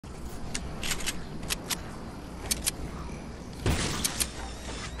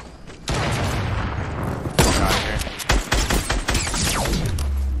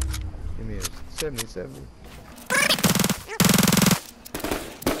70.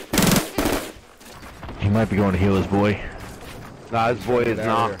 He might be going to heal his boy. Nah, his boy is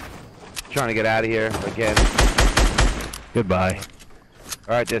not. Trying to get out of here again. Goodbye.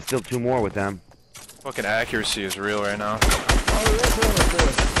 Alright, there's still 2 more with them. Fucking accuracy is real right now. Oh, there's one right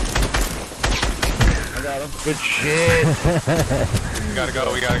there. I got him. Good shit. We gotta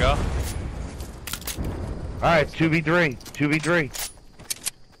go, we gotta go. Alright, 2v3. 2v3.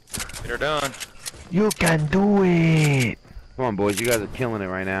 Get her done. You can do it. Come on, boys. You guys are killing it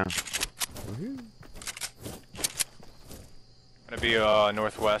right now. Gonna be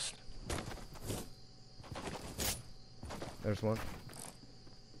northwest. There's one.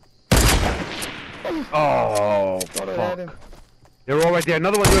 Oh, fuck. They're all right there.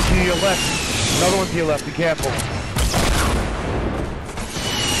 Another one goes to your left. Another one to your left. Be careful.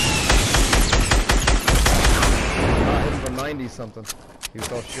 I hit him for 90 something. He was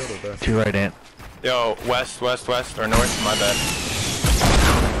all shielded there. To your right, Ant. Yo, west, or north, my bad.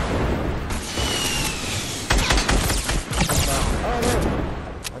 Oh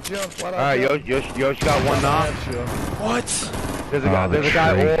no! I jumped. Alright, Yoshi got one knock. What? There's a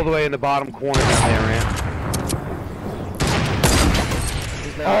guy all the way in the bottom corner down there, man.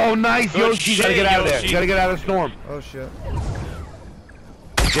 Oh, nice, Yoshi! You gotta get out of there. You gotta get out of the storm. Oh shit.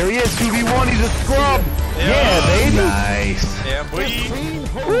 There he is, 2v1. He's a scrub. Yeah, baby. Nice. Yeah, boy.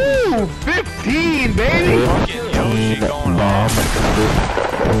 Woo! 15, baby. KingYoshi going bomb. off.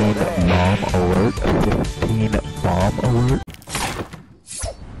 15 bomb alert. 15 bomb alert.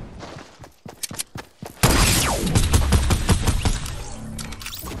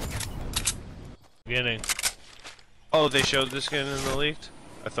 Beginning. Oh, they showed the skin in the leaked?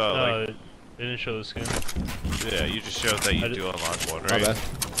 I thought No, like... they didn't show the skin. Yeah, you just showed that you do unlock one, right? My bad.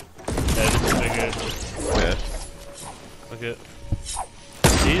 Yeah, just make it. Yeah. Okay.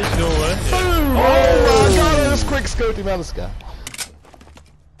 Did he just go away? Yeah. Oh my god, I just quick scoped him out of the sky.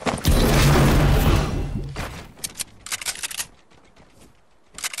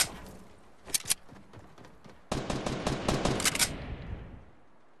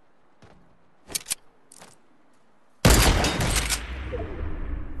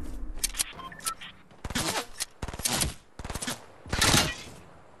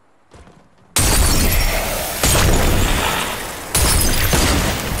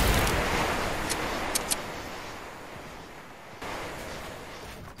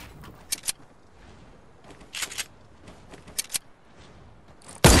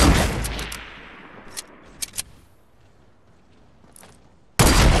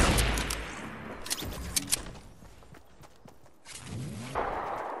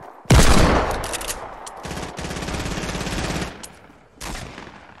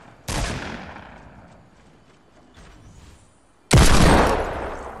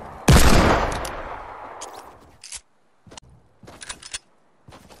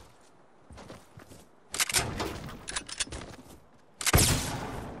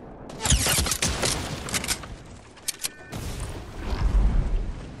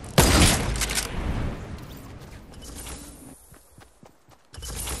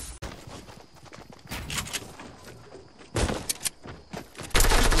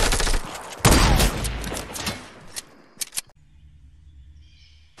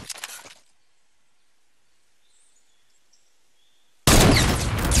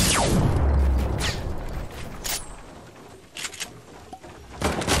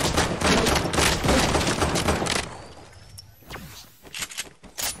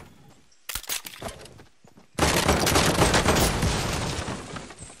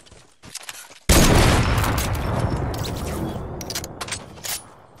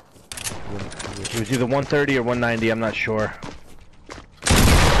 It was either 130 or 190, I'm not sure. That'd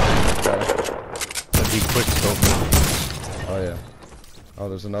be quick scope. Oh yeah. Oh,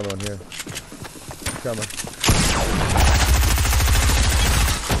 there's another one here. Coming.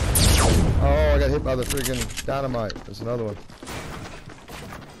 Oh, I got hit by the freaking dynamite. There's another one.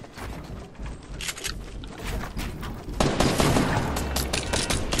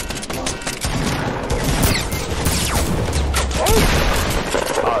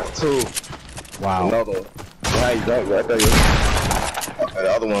 Two. Wow. Another one. Yeah, he's up right there. Okay,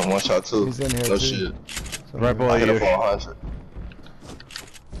 the other one shot too. He's in here no too. shit. Right below I hit you. him for 100.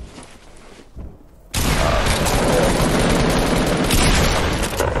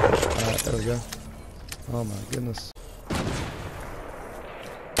 Alright, there we go. Oh my goodness. Look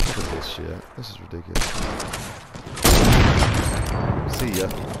at this shit. This is ridiculous. See ya.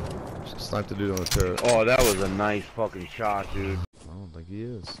 Sniped the dude on the turret. Oh, that was a nice fucking shot, dude. I don't think he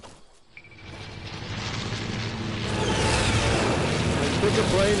is. Pick a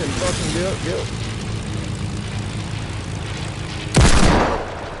plane and fucking get.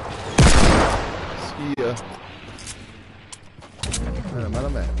 See ya. And I'm out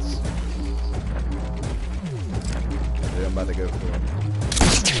of mats. Yeah, I'm about to go for him.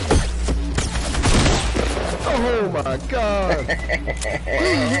 Oh my god!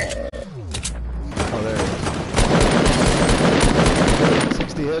 Oh, there he is.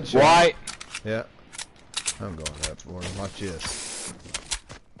 60 headshot. White. Yeah. I'm going up for him. Watch this.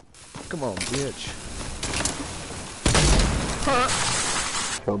 Come on, bitch.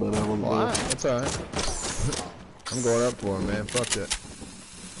 Huh? Alright, that's alright. I'm going up for him, man. Fuck that.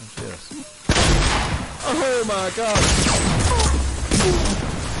 Watch this. Oh my god!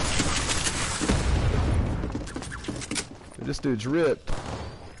 This dude's ripped.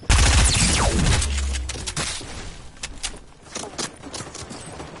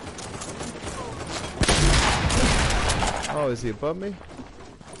 Oh, is he above me?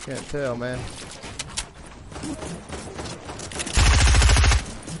 Can't tell, man.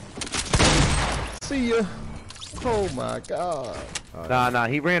 See ya. Oh my god. Nah,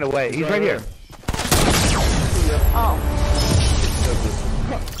 he ran away. He's right here. Oh.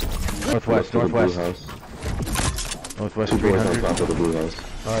 Northwest. Northwest 300.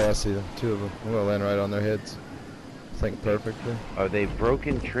 Oh yeah, I see them. Two of them. I'm gonna land right on their heads. Think perfectly. Are they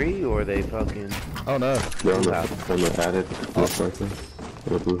broken tree or are they fucking... Oh no. They're on the attic. Off right there.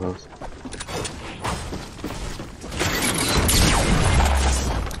 In the blue house.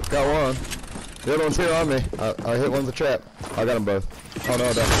 Got one. The other one's here on me. I hit one with a trap. I got them both. Oh no,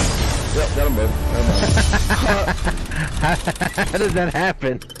 I don't. Yep, got them both. How does that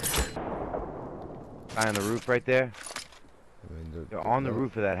happen? Guy on the roof right there? I mean, They're on the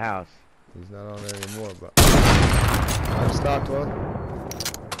roof of that house. He's not on there anymore, but I stopped one.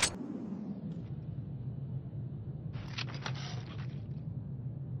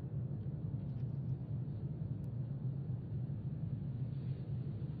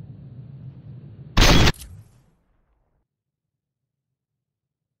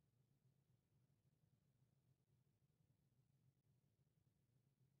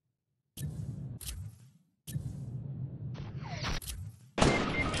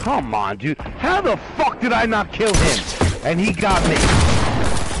 Come on, dude. How the fuck did I not kill him? And he got me.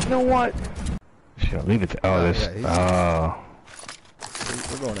 You know what? Shit, leave it to... Oh, this... Yeah,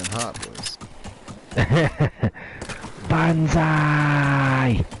 we're going in hot, boys.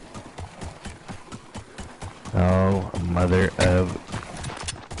 Banzai! Oh, mother of...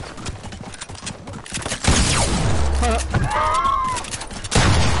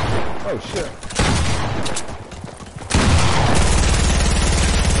 Oh shit.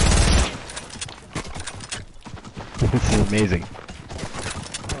 This is amazing.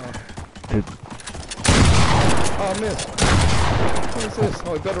 Dude. Oh, I missed. What is this?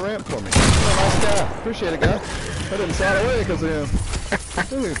 Oh, he built a ramp for me. Oh, nice guy. Appreciate it, guy. I didn't slide away because of him.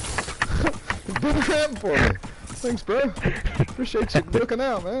 Dude. He built a ramp for me. Thanks, bro. Appreciate you looking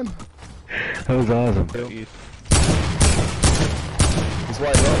out, man. That was awesome. He's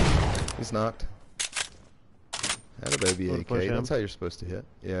wide up. He's knocked. Had a baby AK. That's how you're supposed to hit.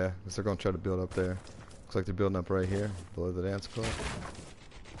 Yeah, because they're going to try to build up there. Looks like they're building up right here, below the dance club.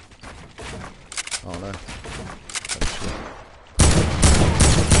 Oh no.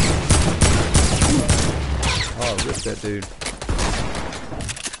 Oh, rip that dude.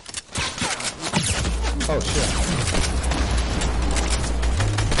 Oh shit.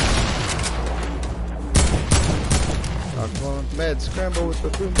 Oh, come on. Mad scramble with the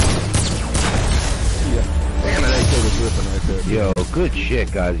boom. Yeah. Damn, that AK was ripping right there. Yo, good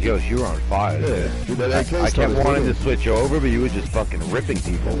shit, guys. Yo, you were on fire. Yeah. Dude, that AK I kept wanting to to switch you over, but you were just fucking ripping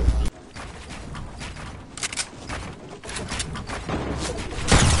people.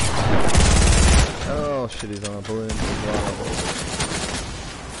 Oh shit, he's on a balloon.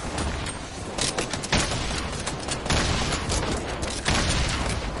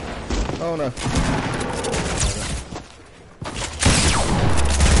 Oh no.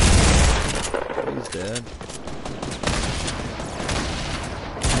 He's dead.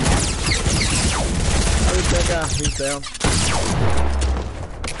 Where's that guy? He's down.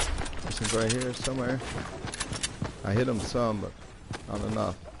 This one's right here somewhere. I hit him some, but not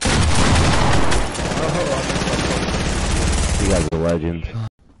enough. Oh, You guys are legends.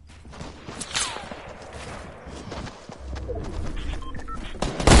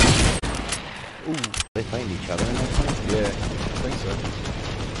 Ooh, they fighting each other in that fight? yeah, I think so.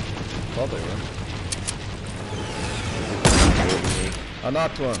 Thought they were. I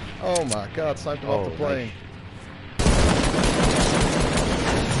knocked one. Oh my god, sniped him off the plane. Nice.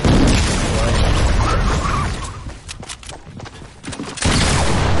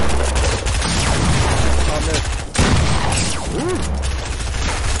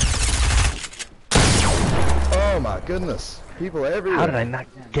 goodness. People everywhere. How did I not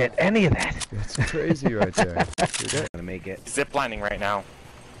get any of that? It's crazy right there. I'm gonna make it. Zip lining right now.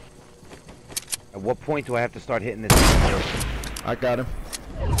 At what point do I have to start hitting this? I got him.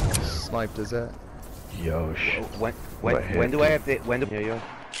 Sniped his at. Yosh. When do I have to? When do? Yeah, yo.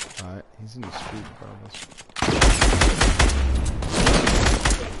 Alright, he's in the street probably.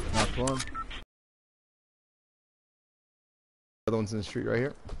 Knocked one. The other one's in the street right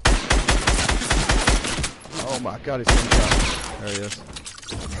here. Oh my god, he's coming down. There he is.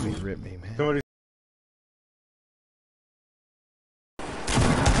 He ripped me, man. Somebody.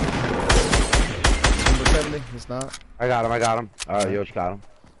 Number 70, he's not. I got him. Alright, Yosh got him.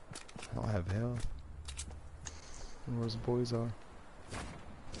 I don't have hell. I don't know where his boys are.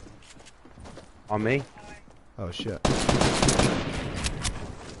 On me? Oh shit.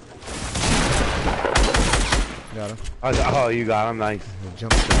 Got him. Oh, you got him. Nice.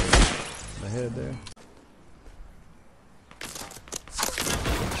 Jump shot in the head there.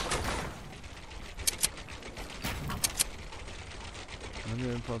 I'm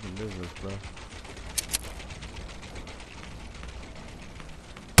in fucking business, bro.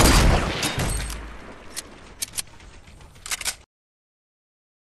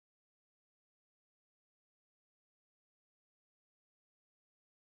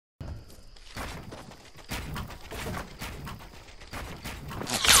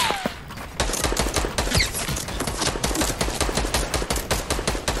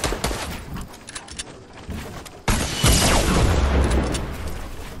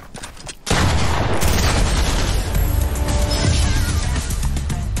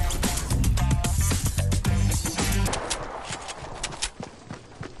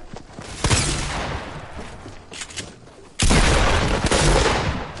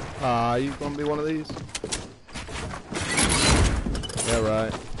 You gonna be one of these? Yeah,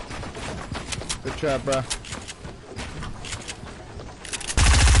 right. Good job, bro.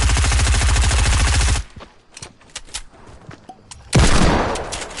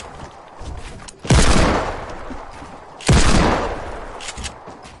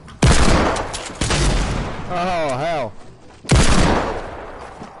 Oh, hell.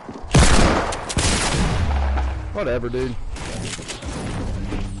 Whatever, dude.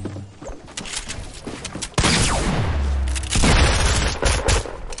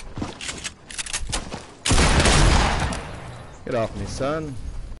 Get off me, son.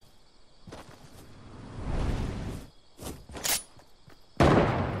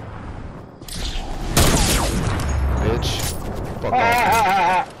 Bitch. Fuck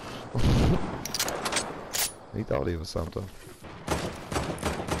off. He thought he was something.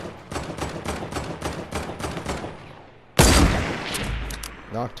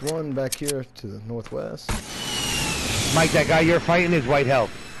 Knocked one back here to the northwest. Mike, that guy you're fighting is white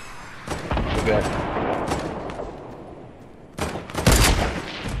health. Okay.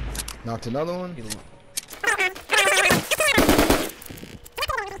 Knocked another one.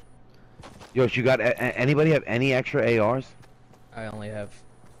 Yosh, you got anybody have any extra ARs? I only have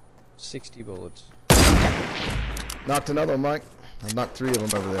 60 bullets. Knocked another one, Mike. I knocked 3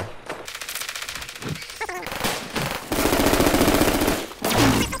 of them over there.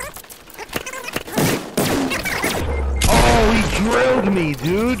 Oh, he drilled me,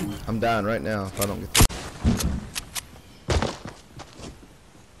 dude. I'm dying right now if I don't get.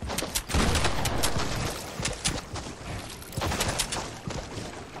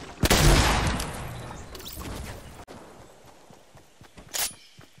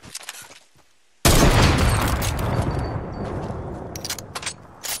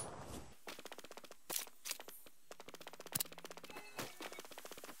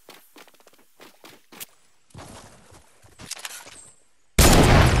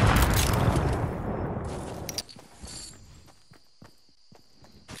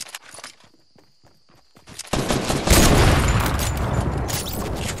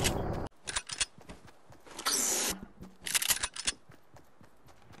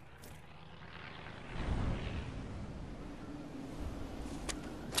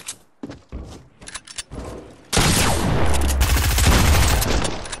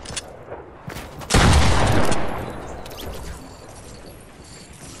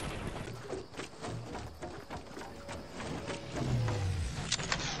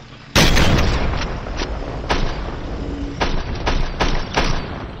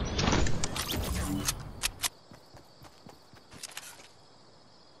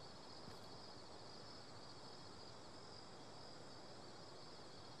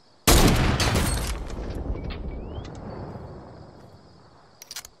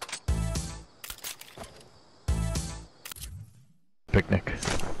 Picnic.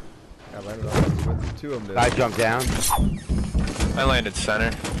 Got landed on with 2 of them. I jumped down. I landed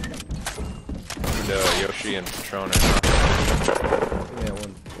center. And Yoshi and Patron right Yeah,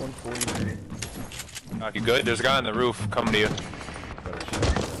 140. now. You good? There's a guy on the roof coming to you.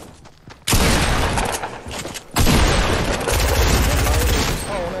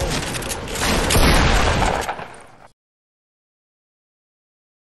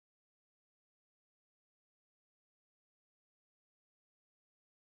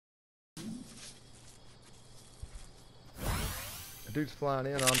 The dude's flying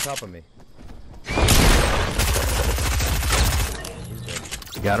in on top of me.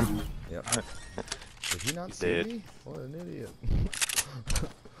 You got him? Yep. Did he not see did. me? What an idiot.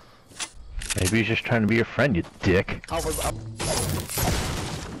 Maybe he's just trying to be your friend, you dick. I was up.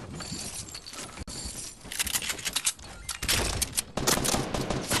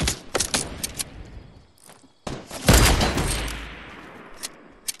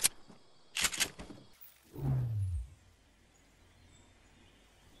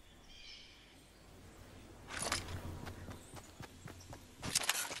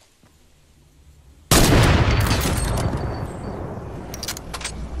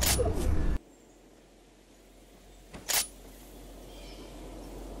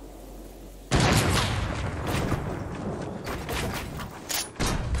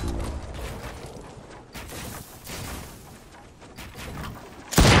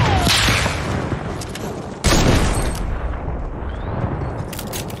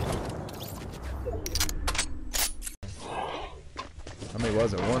 How many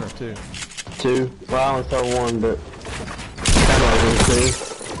was it? 1 or 2? 2. Well, I only saw 1, but kind of like 2.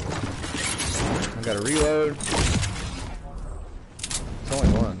 I gotta reload. It's only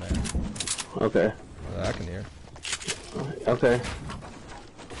 1, man. Okay. I can hear. Okay.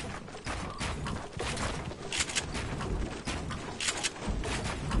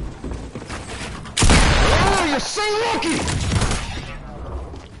 Oh, you're so lucky!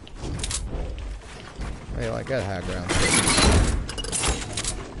 Hey, like that high ground.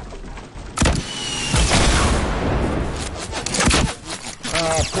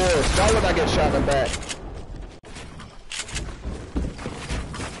 Ah, of course. Why would I get shot in the back?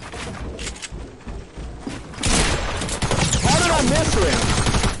 How did I miss him?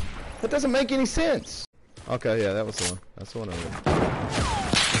 That doesn't make any sense. Okay, yeah, that was the one. That's the one over there.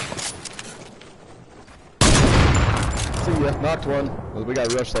 See ya. Knocked one. Well, we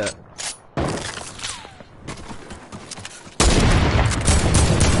gotta rush that.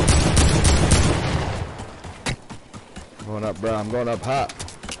 I'm going up, bro. I'm going up hot.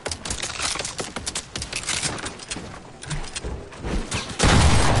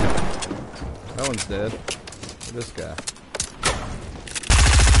 That one's dead. This guy.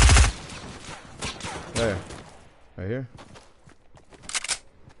 There. Right here.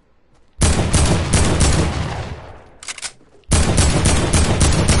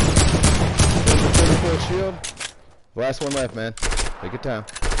 Full shield. Last one left, man. Take your time.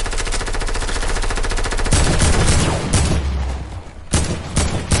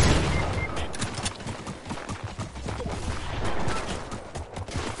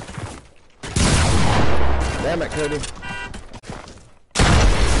 Damn it, Cody.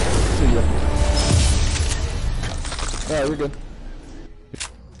 See ya. Alright, we're good.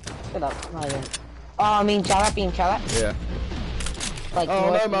 Shut up. No, I didn't. Oh, I mean, Charlotte being Charlotte. Yeah. Like, Oh, no,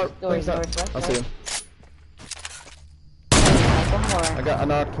 north, Mark. east, or Thanks, not. northwest, I see him. Like, one more. I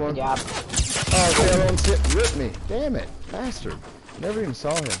knocked one. Good job. Oh, the other one ripped me. Damn it. Bastard. Never even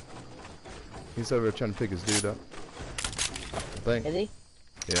saw him. He's over there trying to pick his dude up. I think. Is he?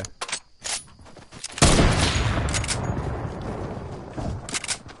 Yeah.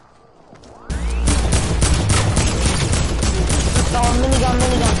 Oh, minigun.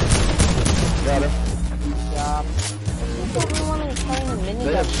 Got him. Good job. Everyone is playing a minigun.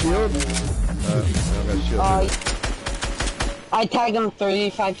 They have shield? They don't got shield. Oh, do they? I tagged him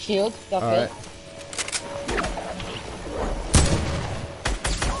 35 shield. That's Alright. it.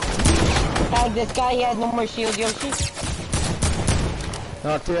 Tag this guy, he has no more shield, Yoshi.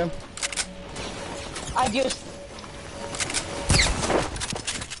 Knocked him. I just...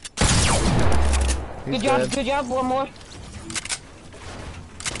 He's Good dead. job, one more.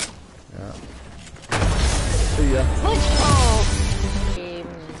 Yeah. See ya. Let's go!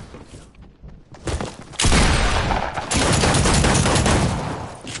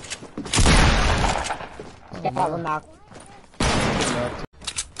 Got one knocked. Knocked.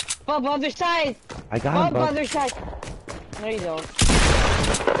 Bob, other side! I got him, Bob, bud. other side! There you go.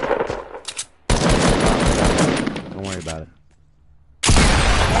 Don't worry about it.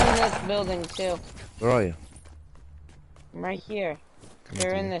 I'm in this building too. Where are you? I'm right here.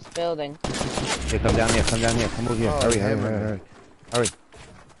 They're in this building. Here, come down here, come down here, come over here. Oh, Hurry, damn hurry, it. hurry, hurry. Hurry.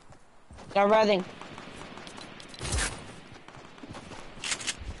 They're running.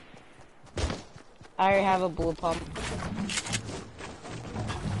 I already have a blue pump.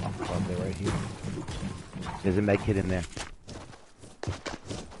 Oh, they're right here. There's a med kit in there.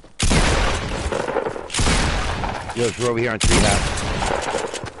 Yo, we're over here on treehouse.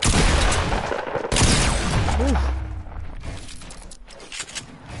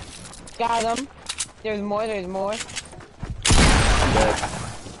 Got him. There's more, there's more.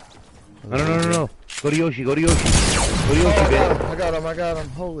 No. Go to Yoshi, go to Yoshi. Go to Yoshi, Oh, bitch. I got him.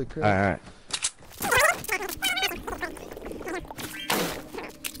 Holy crap. Alright.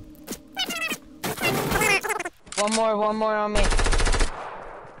 One more on me.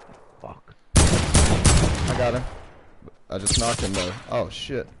 Fuck. I got him. I just knocked him though. Oh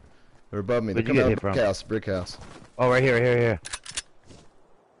shit. They're above me. They're Where'd you coming get out hit of from? brick house. Oh, right here, here.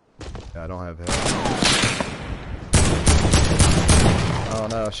 Yeah, I don't have health. Oh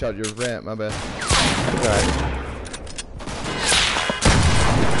no, I shot your ramp, my bad. Alright.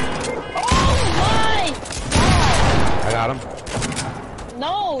 Oh my! I got him.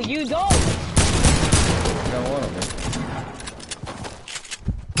 No, you don't. I got one on me.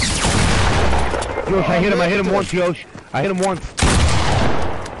 Yosh, I hit him once, Yosh. I hit him once.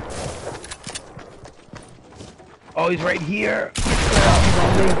 Oh, he's right here.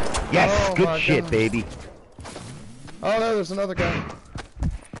 Yes, Oh, good my shit, God. baby. Oh no, there's another guy.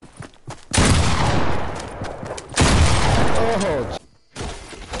 Oh,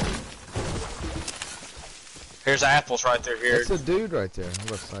 Here's apples right there. Here. that's a dude right there.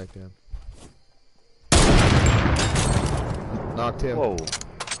 Looks like him. Knocked him. Whoa.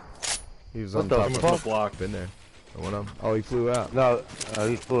 He was What on the top of the fuck? block. Been there. One of them. Oh, he flew out. No,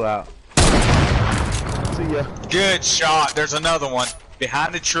 he flew out. See ya. Good shot. There's another one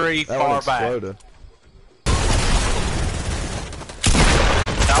behind the tree, That far one back. exploded.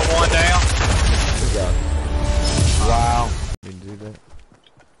 Got one down. Good job. Wow. You can do that.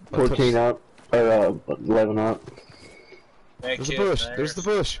 14 up, or 11 up. There's the bush. There's the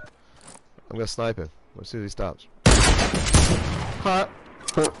bush. I'm gonna snipe him. Let's see if he stops. Hot.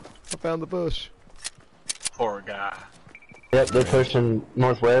 I found the bush. Poor guy. Yep, they're pushing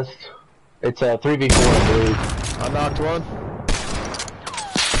northwest. It's a 3v4, I believe. I knocked one.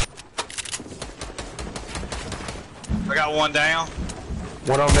 I got one down.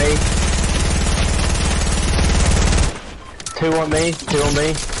 One on me. Two on me. Two on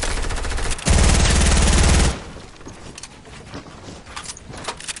me.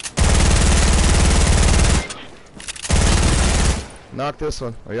 Knock this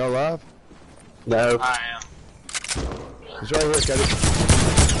one. Are y'all alive? No. I am. He's right here, got it.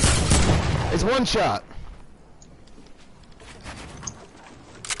 It's one shot.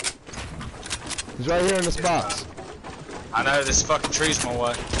 He's right here in this box. I know this fucking tree's my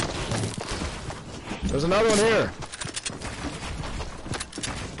way. There's another one here.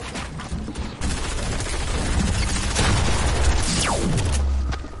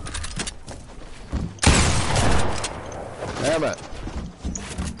 Damn it.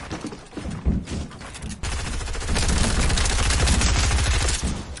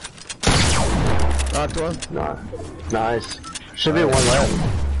 Knocked one. Nah. Nice. Should be one left.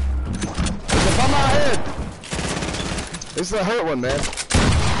 It's above my head. This is a hurt one, man.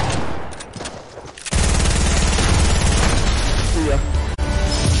 See ya.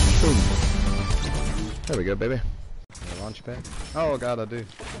 Boom. There we go, baby. Launch pad. Oh god, I do.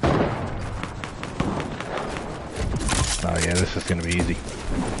 Oh yeah, this is gonna be easy.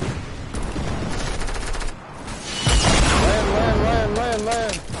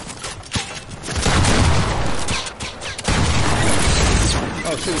 Land.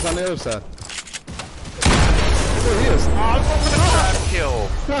 Oh shit, he's on the other side. There he is. Kill.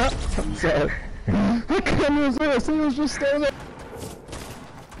 I'm sorry. I couldn't resist. He was just standing there.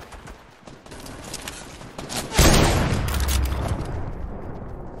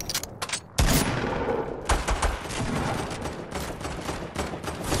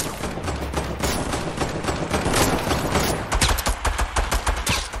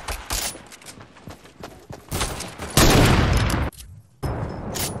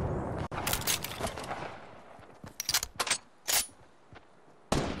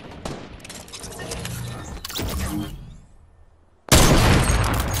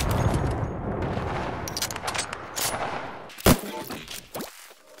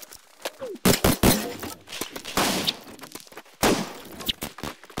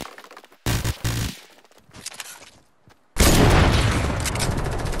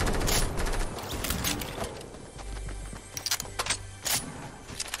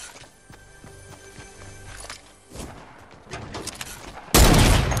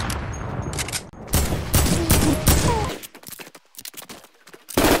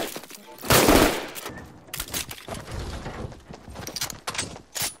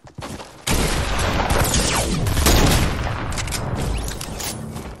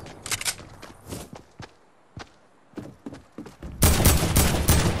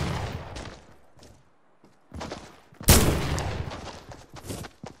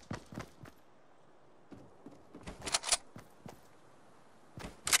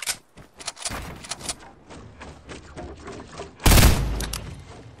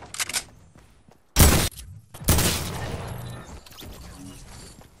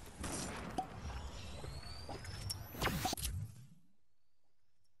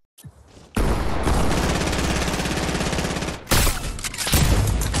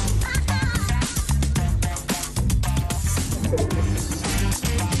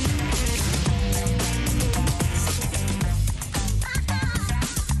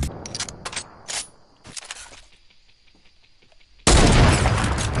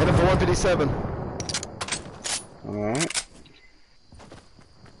 Hit him for 157. Alright.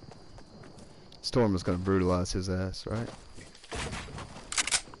 Storm was gonna brutalize his ass, right?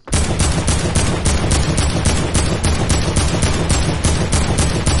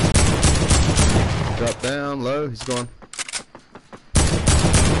 Drop down low, he's gone.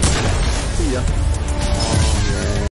 See ya.